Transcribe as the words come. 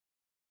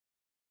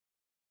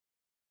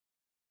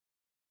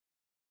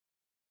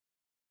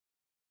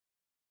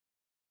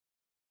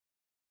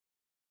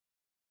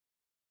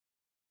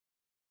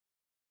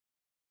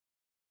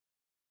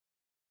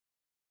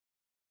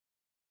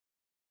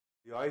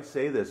You always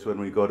say this when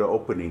we go to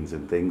openings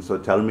and things, so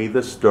tell me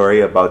the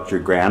story about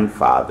your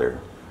grandfather.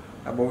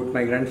 About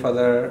my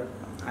grandfather,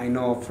 I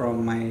know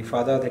from my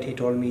father that he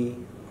told me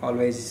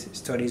always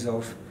stories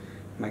of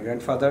my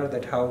grandfather,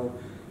 that how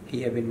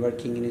he had been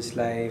working in his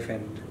life,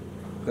 and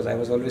because I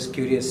was always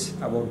curious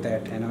about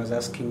that, and I was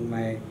asking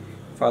my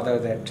father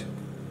that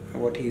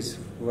what his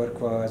work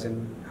was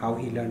and how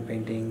he learned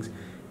paintings,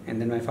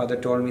 and then my father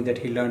told me that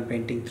he learned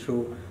painting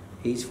through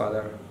his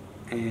father.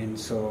 And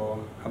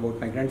so about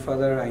my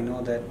grandfather, I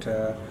know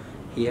that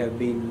he had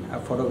been a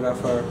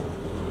photographer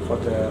for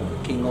the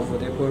King of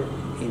Udaipur.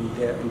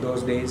 In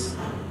those days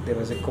there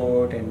was a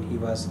court, and he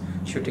was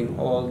shooting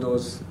all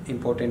those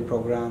important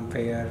program,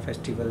 fair,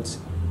 festivals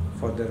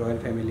for the royal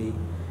family.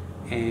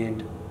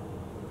 And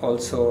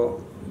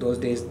also those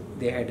days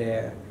they had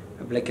a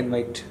black and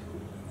white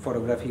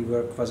photography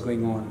work was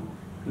going on.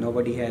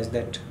 Nobody has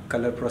that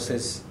color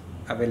process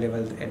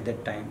available at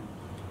that time.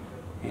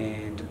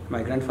 And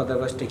my grandfather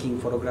was taking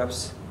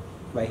photographs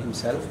by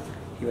himself.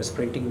 He was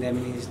printing them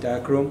in his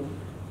dark room,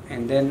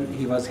 and then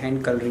he was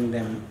hand coloring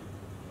them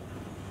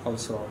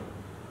also.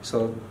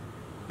 So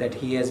that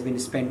he has been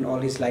spent all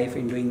his life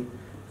in doing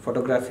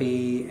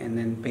photography and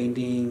then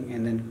painting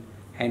and then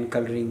hand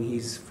coloring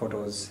his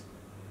photos.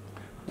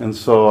 And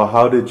so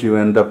how did you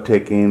end up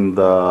taking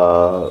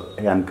the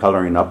hand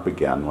coloring up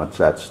again? What's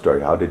that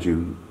story? How did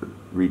you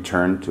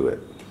return to it?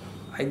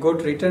 I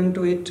got returned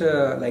to it,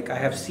 like I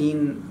have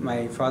seen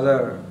my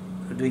father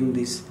doing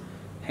these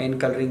hand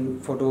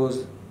coloring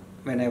photos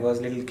when I was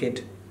a little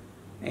kid,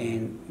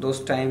 and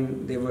those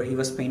time he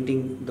was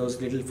painting those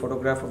little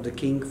photograph of the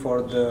king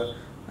for the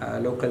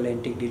local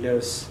antique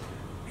dealers,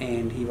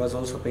 and he was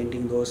also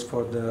painting those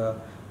for the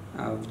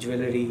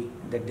jewelry,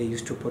 that they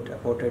used to put a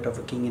portrait of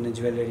a king in a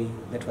jewelry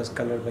that was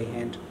colored by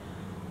hand.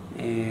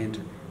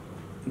 And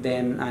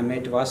then I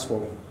met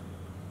Waswo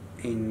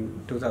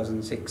in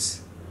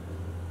 2006.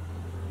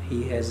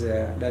 He has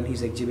done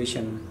his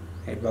exhibition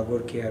at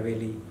Bagor Ki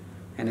Haveli,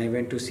 and I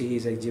went to see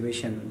his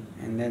exhibition,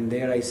 and then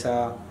there I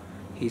saw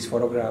his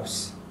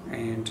photographs,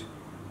 and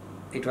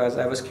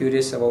I was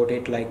curious about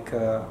it, like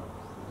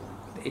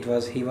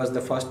he was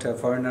the first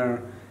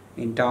foreigner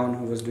in town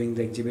who was doing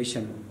the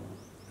exhibition,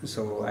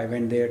 so I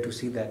went there to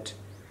see that.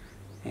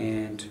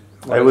 And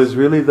I was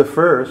really the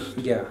first?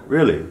 Yeah.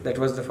 Really? That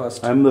was the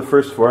first. I'm the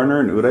first foreigner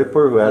in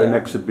Udaipur who had an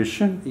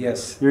exhibition?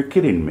 Yes. You're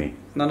kidding me.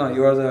 No,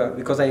 you are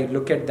because I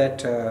looked at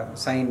that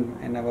sign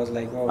and I was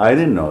like, oh. I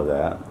didn't know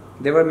that.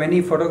 There were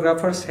many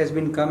photographers has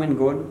been come and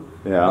gone,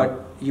 yeah.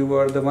 But you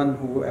were the one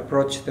who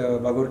approached the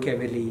Bagor Ki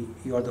Haveli.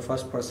 You are the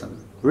first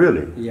person.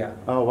 Really? Yeah.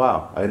 Oh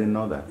wow, I didn't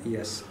know that.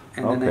 Yes.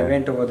 And then I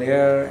went over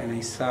there and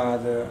I saw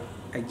the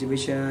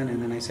exhibition,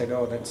 and then I said,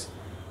 oh, that's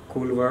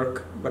cool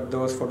work, but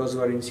those photos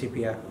were in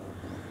sepia.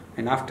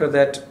 And after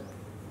that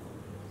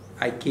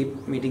I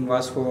keep meeting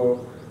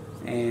Waswo,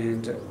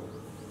 and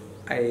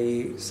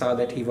I saw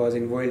that he was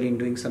involved in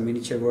doing some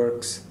miniature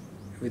works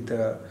with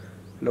the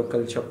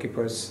local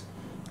shopkeepers.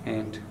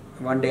 And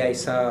one day I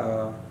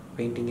saw a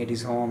painting at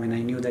his home, and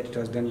I knew that it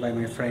was done by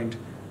my friend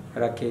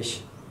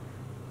Rakesh.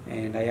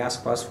 And I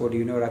asked Waswo, do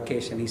you know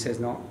Rakesh? And he says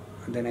no.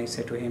 And then I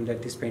said to him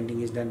that this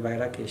painting is done by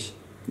Rakesh.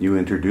 You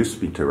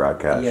introduced me to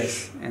Rakesh.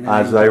 Yes. And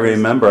as I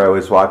remember, I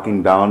was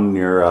walking down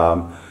near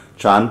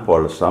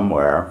Chandpur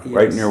somewhere, yes,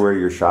 right near where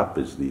your shop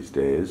is these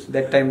days.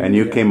 That time, and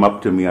you came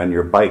up to me on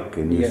your bike,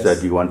 and you yes,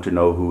 said you want to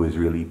know who is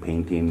really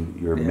painting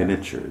your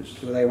miniatures.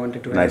 Well, I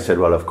wanted to. And I said,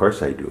 well, of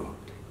course I do.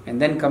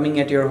 And then coming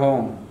at your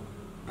home,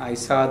 I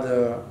saw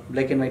the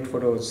black and white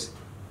photos,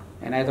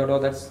 and I thought, oh,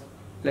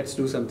 let's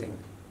do something.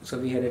 So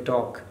we had a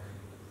talk,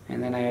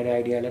 and then I had an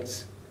idea,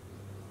 let's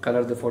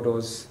color the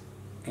photos,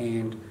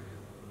 and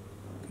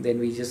then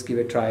we just give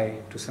a try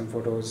to some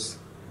photos.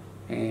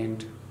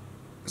 And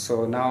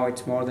so now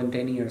it's more than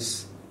 10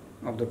 years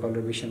of the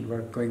coloration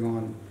work going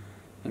on.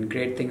 And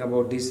great thing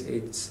about this,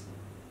 it's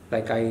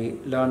like I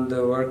learned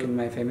the work in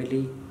my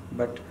family,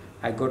 but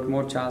I got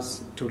more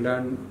chance to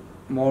learn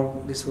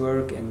more this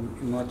work in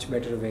a much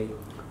better way.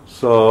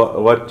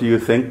 So what do you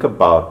think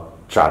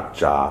about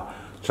Chacha?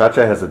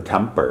 Chacha has a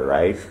temper,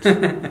 right?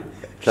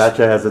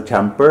 Chacha has a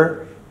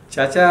temper?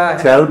 Chacha...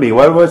 Tell me,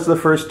 what was the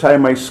first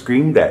time I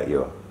screamed at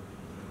you?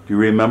 Do you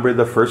remember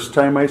the first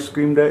time I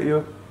screamed at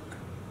you?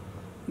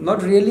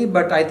 Not really,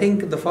 but I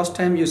think the first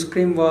time you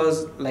screamed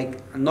was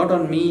like not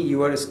on me. You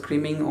were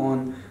screaming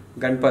on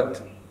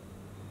Ganpat.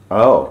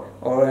 Oh.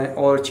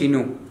 Or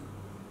Chinu.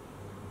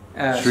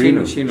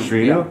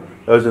 Shrinu. Yeah.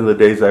 That was in the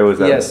days I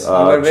was at yes, you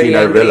were very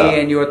angry Villa.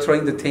 And you were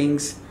throwing the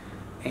things.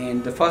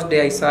 And the first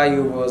day I saw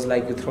you was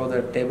like you throw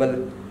the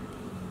table.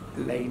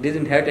 Like it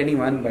didn't hurt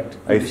anyone, but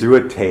I threw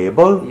a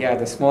table. Yeah,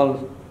 the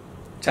small.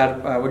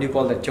 What do you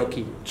call that?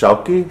 Chowki.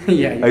 Chowki?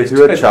 Yeah. I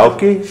threw a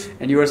chowki.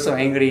 And you were so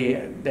angry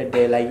that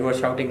day, like you were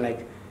shouting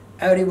like,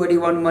 everybody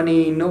want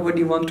money,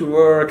 nobody want to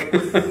work.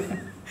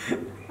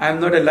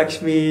 I'm not a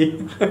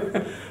Lakshmi.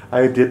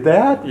 I did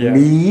that? Yeah.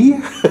 Me?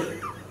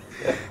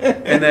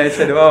 And I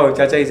said, wow,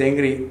 Chacha is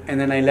angry. And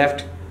then I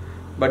left.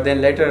 But then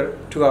later,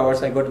 2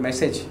 hours, I got a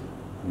message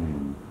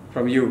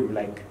from you,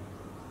 like,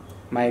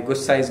 my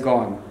gussa is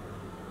gone.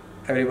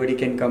 everybody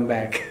can come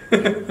back.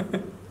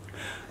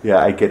 Yeah,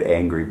 I get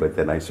angry, but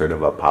then I sort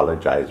of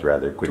apologize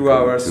rather quickly. 2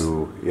 hours.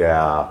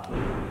 Yeah.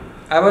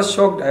 I was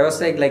shocked. I was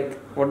saying, like,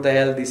 what the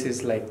hell this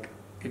is like.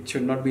 It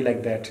should not be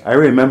like that. I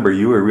remember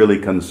you were really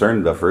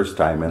concerned the first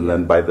time, and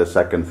then by the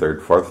second,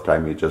 third, fourth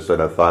time, you just sort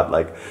of thought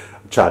like,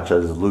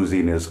 Chacha's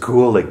losing his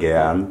cool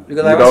again.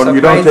 Because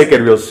you don't take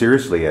it real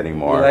seriously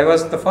anymore.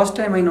 The first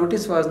time I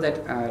noticed was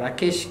that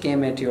Rakesh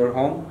came at your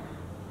home,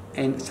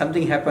 and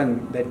something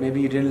happened that maybe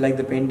you didn't like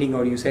the painting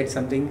or you said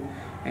something,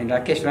 and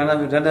Rakesh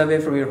ran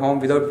away from your home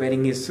without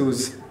wearing his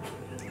shoes.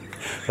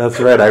 That's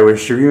right. I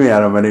was screaming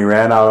at him, and he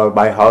ran out of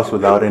my house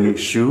without any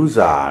shoes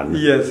on.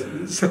 Yes.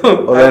 So.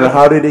 Well, then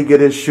how did he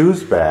get his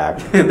shoes back?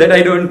 That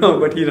I don't know,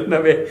 but he ran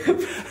away from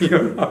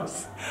your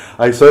house.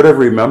 I sort of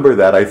remember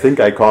that. I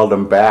think I called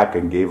him back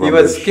and gave him. He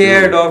was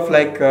scared of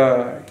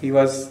he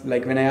was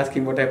like when I asked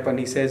him what happened,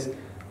 he says,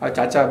 "Oh,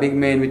 Chacha, big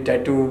man with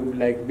tattoo,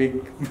 like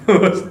big."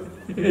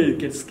 He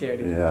gets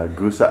scared. Yeah,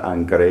 gusa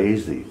and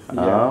crazy.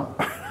 Yeah.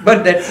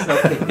 But that's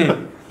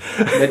okay.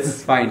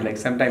 That's fine. Like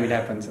sometimes it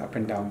happens up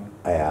and down.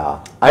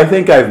 Yeah, I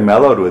think I've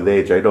mellowed with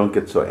age. I don't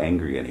get so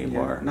angry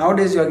anymore. Yeah.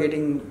 Nowadays you're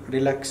getting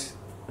relaxed.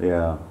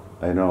 Yeah,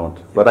 I don't.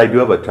 But I do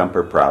have a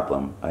temper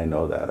problem. I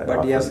know that.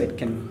 But yes, it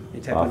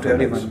happens to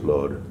everyone.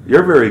 Explode.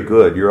 You're very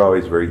good. You're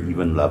always very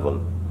even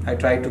level. I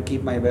try to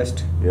keep my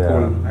best Yeah.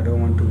 cool. I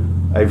don't want to.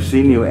 I've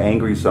seen you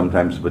angry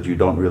sometimes, but you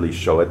don't really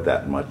show it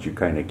that much. You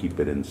kind of keep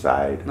it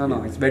inside.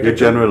 No, it's better. You're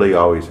generally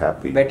always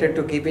happy. Better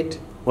to keep it.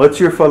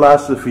 What's your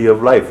philosophy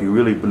of life? You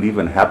really believe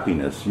in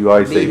happiness. You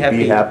always say,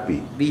 be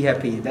happy. Be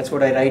happy. That's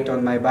what I write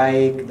on my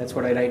bike. That's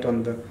what I write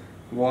on the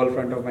wall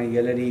front of my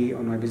gallery,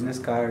 on my business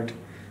card.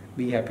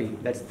 Be happy.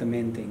 That's the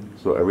main thing.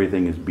 So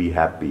everything is be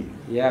happy.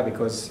 Yeah,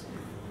 because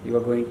you are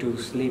going to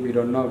sleep. You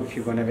don't know if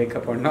you're going to wake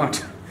up or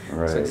not.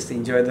 Right. So just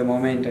enjoy the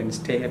moment and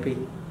stay happy.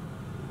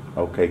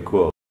 Okay,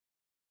 cool.